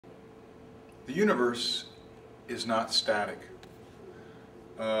The universe is not static.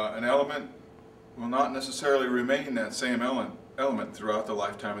 An element will not necessarily remain that same element throughout the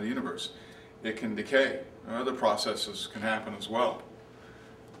lifetime of the universe. It can decay. Other processes can happen as well.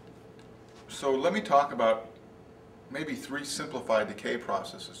 So let me talk about maybe 3 simplified decay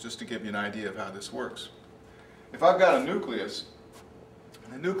processes just to give you an idea of how this works. If I've got a nucleus,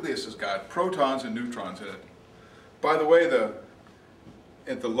 and the nucleus has got protons and neutrons in it. By the way,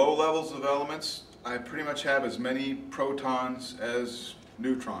 at the low levels of elements, I pretty much have as many protons as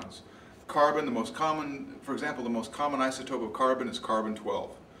neutrons. Carbon, the most common, for example, the most common isotope of carbon is carbon-12.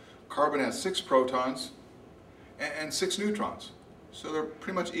 Carbon has 6 protons and 6 neutrons, so they're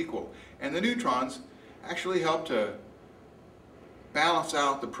pretty much equal. And the neutrons actually help to balance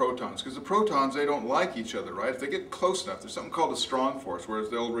out the protons, because the protons, they don't like each other, right? If they get close enough, there's something called a strong force, whereas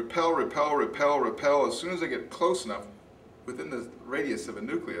they'll repel, repel, repel, repel. As soon as they get close enough within the radius of a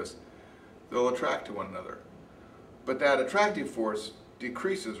nucleus, they'll attract to one another. But that attractive force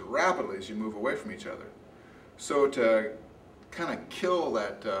decreases rapidly as you move away from each other. So to kind of kill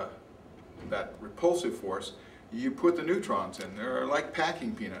that repulsive force, you put the neutrons in. They're like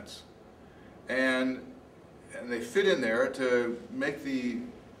packing peanuts. And they fit in there to make the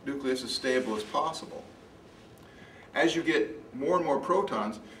nucleus as stable as possible. As you get more and more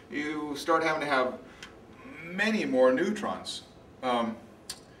protons, you start having to have many more neutrons.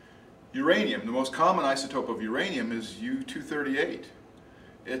 Uranium, the most common isotope of uranium is U-238.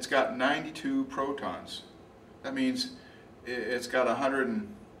 It's got 92 protons. That means it's got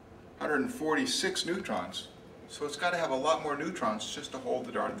 146 neutrons. So it's got to have a lot more neutrons just to hold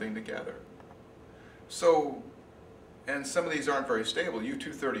the darn thing together. So, and some of these aren't very stable.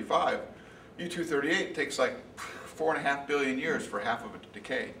 U-235, U-238 takes like 4.5 billion years for half of it to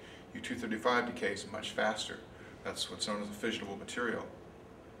decay. U-235 decays much faster. That's what's known as a fissionable material.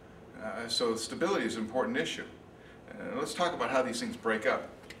 So stability is an important issue. Let's talk about how these things break up.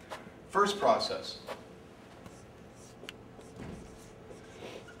 First process.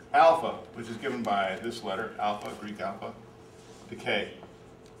 Alpha, which is given by this letter, alpha, Greek alpha, decay.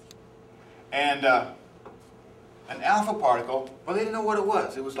 And an alpha particle, well, they didn't know what it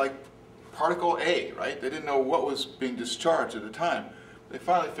was. It was like particle A, right? They didn't know what was being discharged at the time. They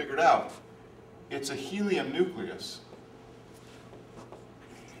finally figured out it's a helium nucleus.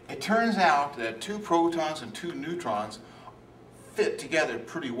 It turns out that 2 protons and 2 neutrons fit together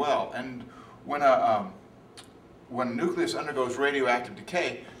pretty well. And when a nucleus undergoes radioactive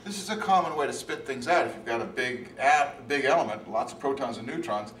decay, this is a common way to spit things out. If you've got a big element, lots of protons and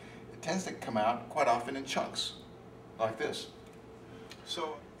neutrons, it tends to come out quite often in chunks, like this.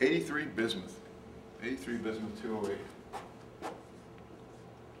 So 83 bismuth, 208.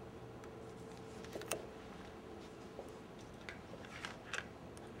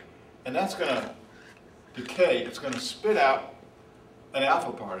 And that's going to decay, it's going to spit out an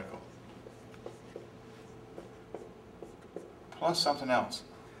alpha particle, plus something else.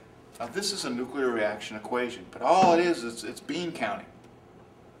 Now this is a nuclear reaction equation, but all it is it's bean counting.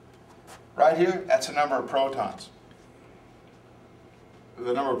 Right here, that's the number of protons.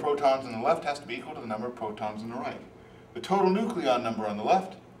 The number of protons on the left has to be equal to the number of protons on the right. The total nucleon number on the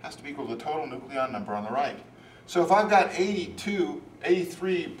left has to be equal to the total nucleon number on the right. So if I've got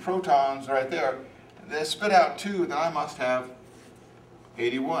 83 protons right there, they spit out 2, then I must have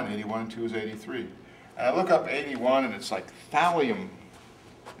 81. 81 and 2 is 83. And I look up 81 and it's like thallium,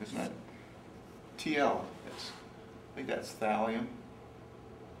 isn't it? TL. I think that's thallium.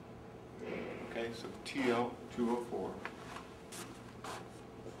 Okay, so TL204.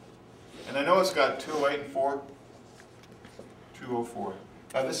 And I know it's got 208 and 4. 204.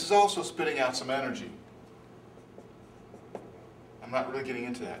 Now this is also spitting out some energy. I'm not really getting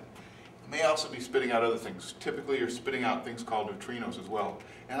into that. It may also be spitting out other things. Typically you're spitting out things called neutrinos as well.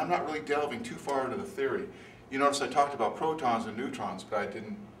 And I'm not really delving too far into the theory. You notice I talked about protons and neutrons, but I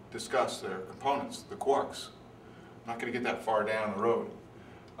didn't discuss their components, the quarks. I'm not going to get that far down the road.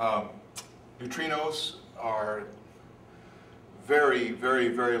 Neutrinos are very, very,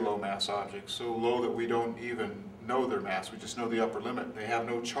 very low mass objects, so low that we don't even know their mass. We just know the upper limit. They have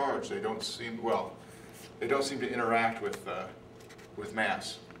no charge. They don't seem, well, they don't seem to interact with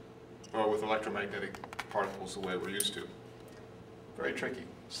mass or with electromagnetic particles the way we're used to. Very tricky.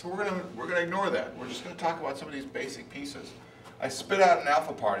 So we're gonna ignore that. We're just gonna talk about some of these basic pieces. I spit out an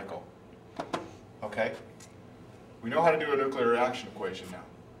alpha particle. Okay? We know how to do a nuclear reaction equation now.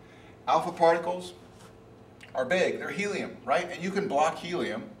 Alpha particles are big. They're helium, right? And you can block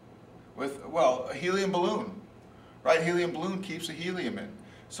helium with, well, a helium balloon, right? Helium balloon keeps the helium in.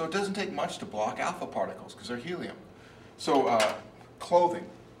 So it doesn't take much to block alpha particles because they're helium. So clothing.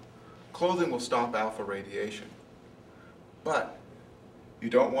 Clothing will stop alpha radiation, but you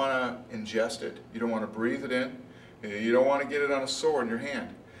don't want to ingest it, you don't want to breathe it in, you don't want to get it on a sore in your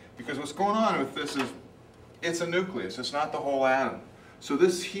hand. Because what's going on with this is, it's a nucleus, it's not the whole atom. So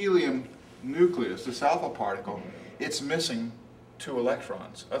this helium nucleus, this alpha particle, it's missing 2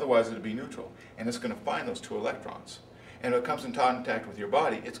 electrons, otherwise it would be neutral. And it's going to find those 2 electrons. And when it comes in contact with your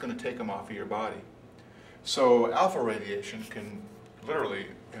body, it's going to take them off of your body. So alpha radiation can literally,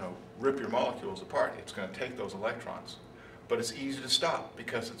 rip your molecules apart. It's going to take those electrons. But it's easy to stop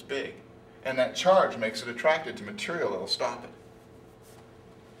because it's big. And that charge makes it attracted to material that will stop it.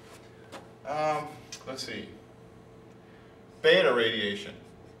 Let's see. Beta radiation,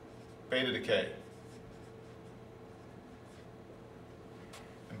 beta decay.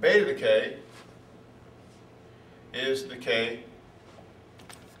 And beta decay is the decay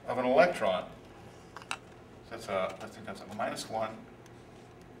of an electron. That's I think that's a -1.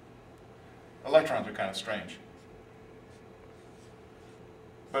 Electrons are kind of strange.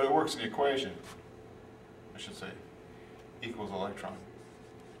 But it works in the equation, I should say, equals electron.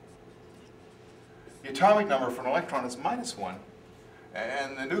 The atomic number for an electron is -1,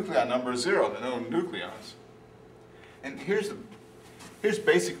 and the nucleon number is 0, the known nucleons. And here's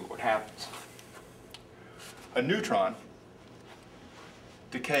basically what happens. A neutron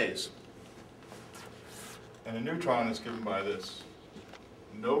decays, and a neutron is given by this: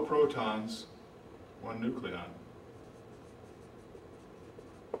 no protons, 1 nucleon.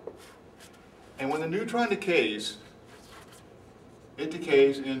 And when the neutron decays, it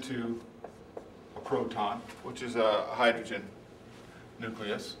decays into a proton, which is a hydrogen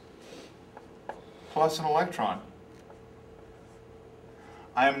nucleus, plus an electron.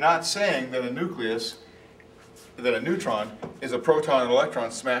 I am not saying that a neutron is a proton and electron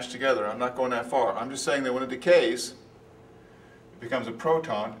smashed together. I'm not going that far. I'm just saying that when it decays, it becomes a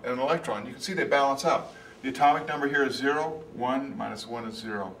proton and an electron. You can see they balance out. The atomic number here is 0, 1 minus 1 is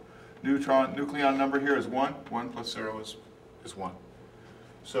 0. Nucleon number here is 1, 1 plus 0 is 1.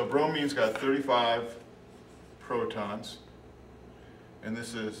 So bromine's got 35 protons, and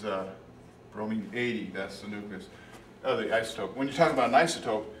this is bromine 80, that's the nucleus. Oh, the isotope. When you're talking about an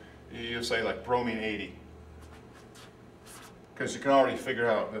isotope, you say like bromine 80. Because you can already figure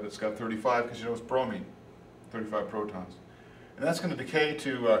out that it's got 35 because you know it's bromine, 35 protons. And that's going to decay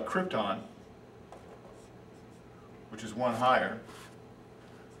to krypton, which is 1 higher.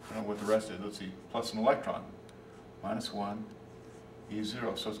 I don't know what the rest is. Let's see, plus an electron, -1,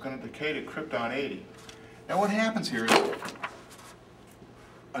 E0. So it's going to decay to krypton 80. Now what happens here is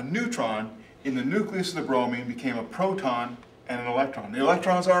a neutron in the nucleus of the bromine became a proton and an electron. The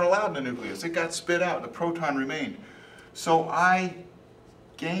electrons aren't allowed in the nucleus. It got spit out. The proton remained. So I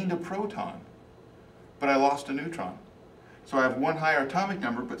gained a proton, but I lost a neutron. So I have 1 higher atomic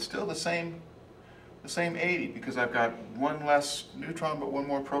number, but still the same 80, because I've got 1 less neutron, but 1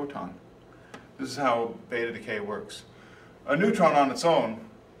 more proton. This is how beta decay works. A neutron on its own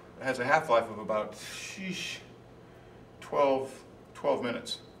has a half-life of about 12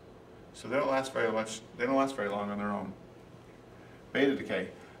 minutes. So they don't last very much. They don't last very long on their own. Beta decay.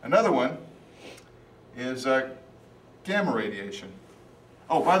 Another one is gamma radiation.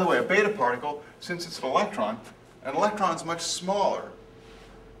 Oh, by the way, a beta particle, since it's an electron is much smaller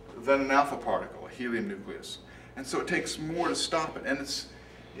than an alpha particle, a helium nucleus. And so it takes more to stop it. And it's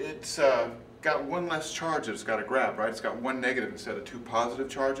got 1 less charge that it's got to grab, right? It's got 1 negative instead of 2 positive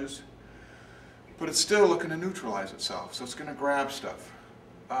charges. But it's still looking to neutralize itself, so it's going to grab stuff.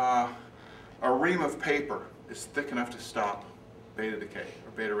 A ream of paper is thick enough to stop beta decay,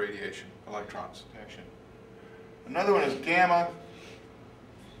 or beta radiation, electrons action. Another one is gamma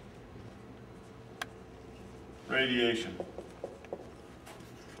radiation.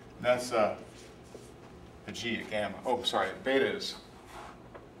 That's a G, a gamma. Oh, sorry, beta is.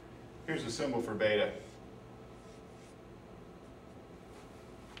 Here's the symbol for beta.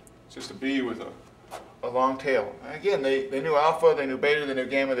 It's just a B with a long tail. And again, they knew alpha, they knew beta, they knew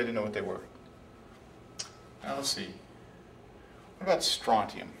gamma, they didn't know what they were. Now let's see. What about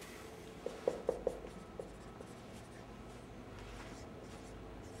strontium?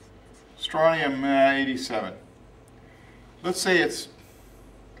 Strontium 87. Let's say it's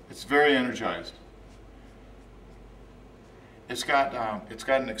very energized. It's got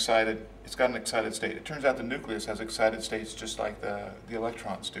an excited state. It turns out the nucleus has excited states just like the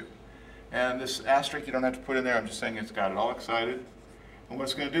electrons do. And this asterisk you don't have to put in there. I'm just saying it's got it all excited. And what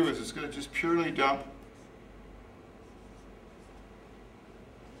it's going to do is it's going to just purely dump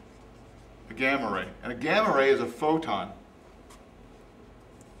a gamma ray. And a gamma ray is a photon.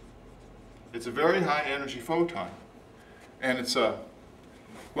 It's a very high energy photon. And it's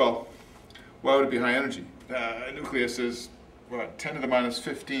well, Why would it be high energy? A nucleus is, what, 10 to the minus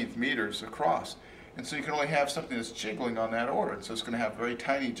 15th meters across. And so you can only have something that's jiggling on that order. And so it's going to have very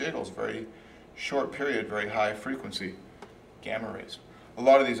tiny jiggles, very short period, very high frequency gamma rays. A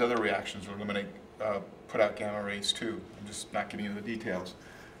lot of these other reactions will put out gamma rays too. I'm just not getting into the details.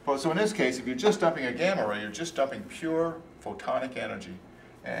 But so in this case, if you're just dumping a gamma ray, you're just dumping pure photonic energy.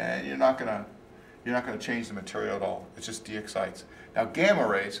 And you're not going to change the material at all. It just de-excites. Now gamma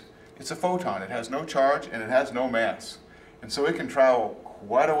rays, it's a photon. It has no charge and it has no mass. And so it can travel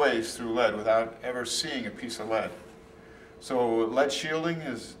quite a ways through lead without ever seeing a piece of lead. So lead shielding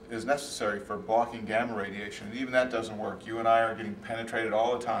is necessary for blocking gamma radiation. And even that doesn't work. You and I are getting penetrated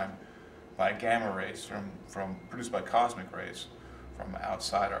all the time by gamma rays produced by cosmic rays from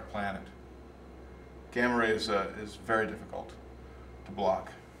outside our planet. Gamma rays is very difficult to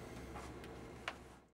block.